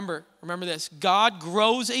right, and remember this. God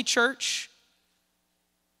grows a church.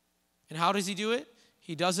 And how does he do it?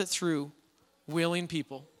 He does it through willing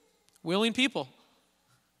people. Willing people.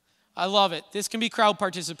 I love it. This can be crowd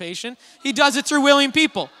participation. He does it through willing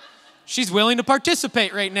people. She's willing to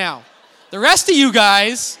participate right now. The rest of you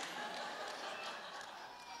guys.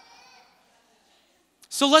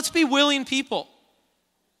 So let's be willing people.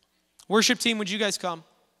 Worship team, would you guys come?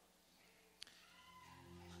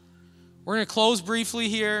 We're going to close briefly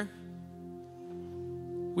here.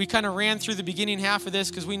 We kind of ran through the beginning half of this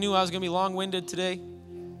because we knew I was going to be long-winded today.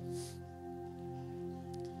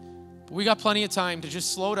 But we got plenty of time to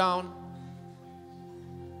just slow down.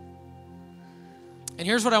 And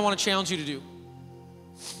here's what I want to challenge you to do.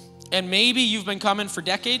 And maybe you've been coming for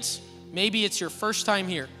decades. Maybe it's your first time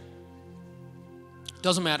here.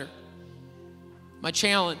 Doesn't matter. My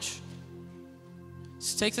challenge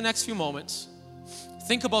is to take the next few moments.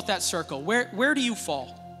 Think about that circle. Where do you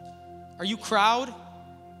fall? Are you crowd,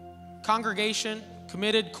 congregation,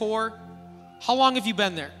 committed, core? How long have you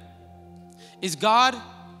been there? Is God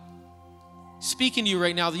speaking to you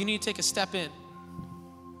right now that you need to take a step in?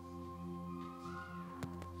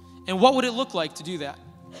 And what would it look like to do that?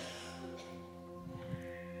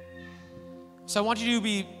 So I want you to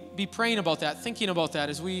be praying about that, thinking about that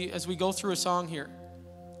as we go through a song here,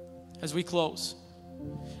 as we close.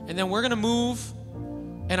 And then we're going to move,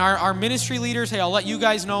 and our ministry leaders, hey, I'll let you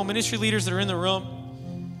guys know, ministry leaders that are in the room,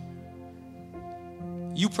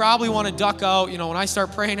 you probably want to duck out. You know, when I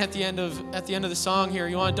start praying at the end of the song here,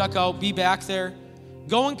 you want to duck out, be back there.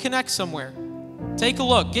 Go and connect somewhere. Take a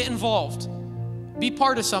look, get involved. Be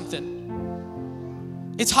part of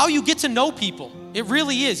something. It's how you get to know people. It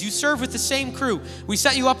really is. You serve with the same crew. We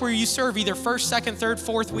set you up where you serve either first, second, third,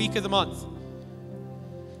 fourth week of the month.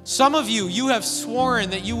 Some of you have sworn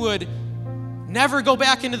that you would never go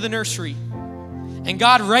back into the nursery. And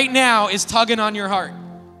God right now is tugging on your heart.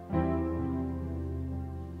 You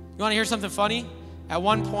want to hear something funny? At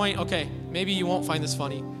one point, okay, maybe you won't find this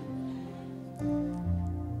funny.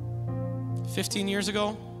 15 years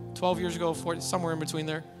ago, 12 years ago, 40, somewhere in between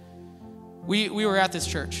there, we were at this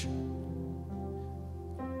church.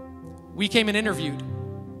 We came and interviewed.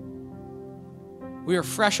 We were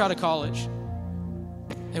fresh out of college.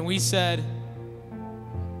 And we said,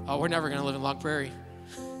 oh, we're never going to live in Long Prairie.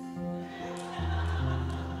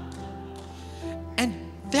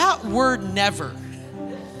 And that word never.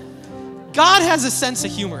 God has a sense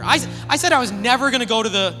of humor. I said I was never going to go to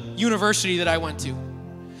the university that I went to.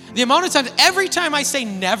 The amount of times, every time I say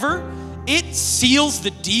never, it seals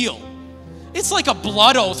the deal. It's like a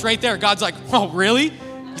blood oath right there. God's like, oh, really?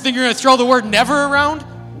 You think you're going to throw the word never around?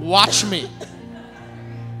 Watch me.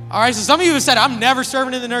 All right, so some of you have said, I'm never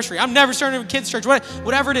serving in the nursery. I'm never serving in kids' church.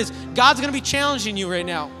 Whatever it is, God's going to be challenging you right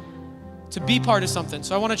now to be part of something.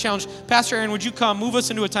 So I want to challenge. Pastor Aaron, would you come? Move us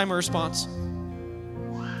into a time of response.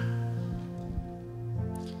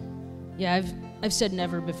 Yeah, I've said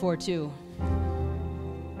never before too.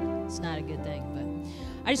 It's not a good thing,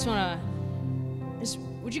 but I just want to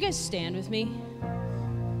would you guys stand with me?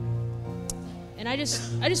 And I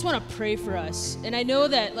just want to pray for us. And I know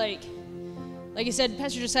that, like I said,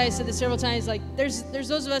 Pastor Josiah said this several times, like, there's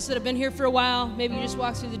those of us that have been here for a while. Maybe you just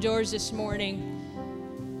walked through the doors this morning,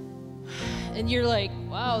 and you're like,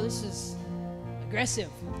 wow, this is aggressive,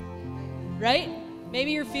 right?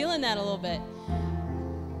 Maybe you're feeling that a little bit.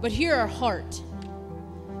 But hear our heart.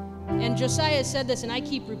 And Josiah said this, and I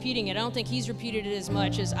keep repeating it. I don't think he's repeated it as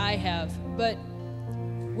much as I have. But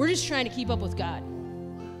we're just trying to keep up with God.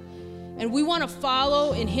 And we want to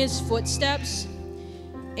follow in his footsteps.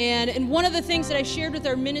 And one of the things that I shared with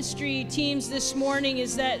our ministry teams this morning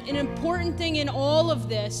is that an important thing in all of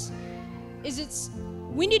this is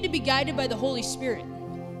we need to be guided by the Holy Spirit.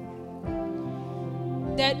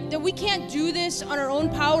 That we can't do this on our own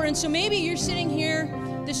power. And so maybe you're sitting here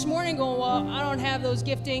this morning going, well, I don't have those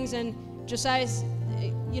giftings, and Josiah's,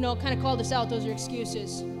 kind of called us out. Those are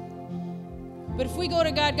excuses. But if we go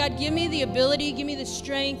to God, God, give me the ability, give me the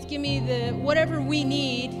strength, give me the whatever we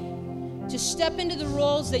need to step into the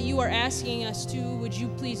roles that you are asking us to. Would you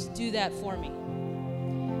please do that for me?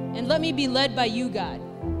 And let me be led by you, God.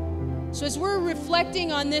 So as we're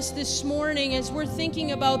reflecting on this morning, as we're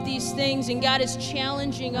thinking about these things and God is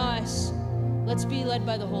challenging us, let's be led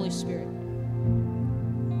by the Holy Spirit.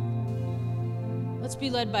 Let's be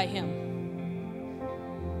led by him.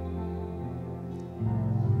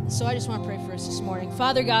 So I just want to pray for us this morning.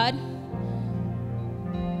 Father God,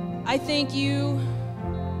 I thank you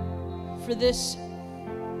for this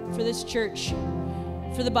church,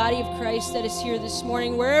 for the body of Christ that is here this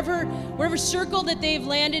morning. Wherever circle that they've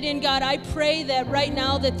landed in, God, I pray that right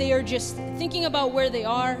now that they are just thinking about where they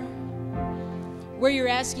are, where you're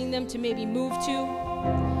asking them to maybe move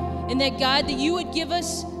to, and that, God, that you would give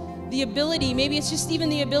us the ability, maybe it's just even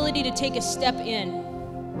the ability to take a step in.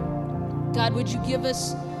 God, would you give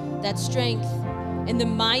us that strength and the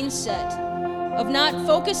mindset of not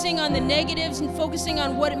focusing on the negatives and focusing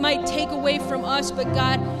on what it might take away from us, but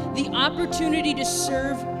God, the opportunity to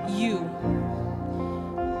serve you.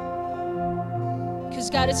 Because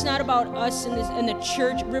God, it's not about us in the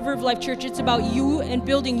church, River of Life Church, it's about you and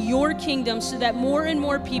building your kingdom so that more and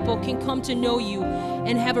more people can come to know you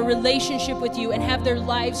and have a relationship with you and have their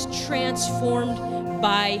lives transformed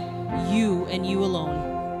by you and you alone.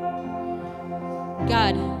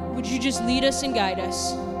 God, would you just lead us and guide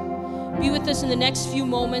us? Be with us in the next few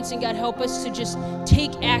moments, and God, help us to just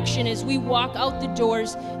take action as we walk out the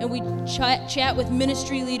doors and we chat with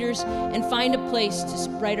ministry leaders and find a place to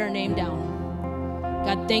write our name down.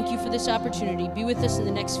 God, thank you for this opportunity. Be with us in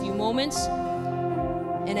the next few moments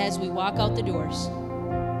and as we walk out the doors.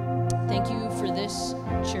 Thank you for this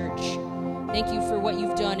church. Thank you for what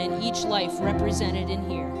you've done in each life represented in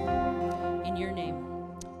here. In your name.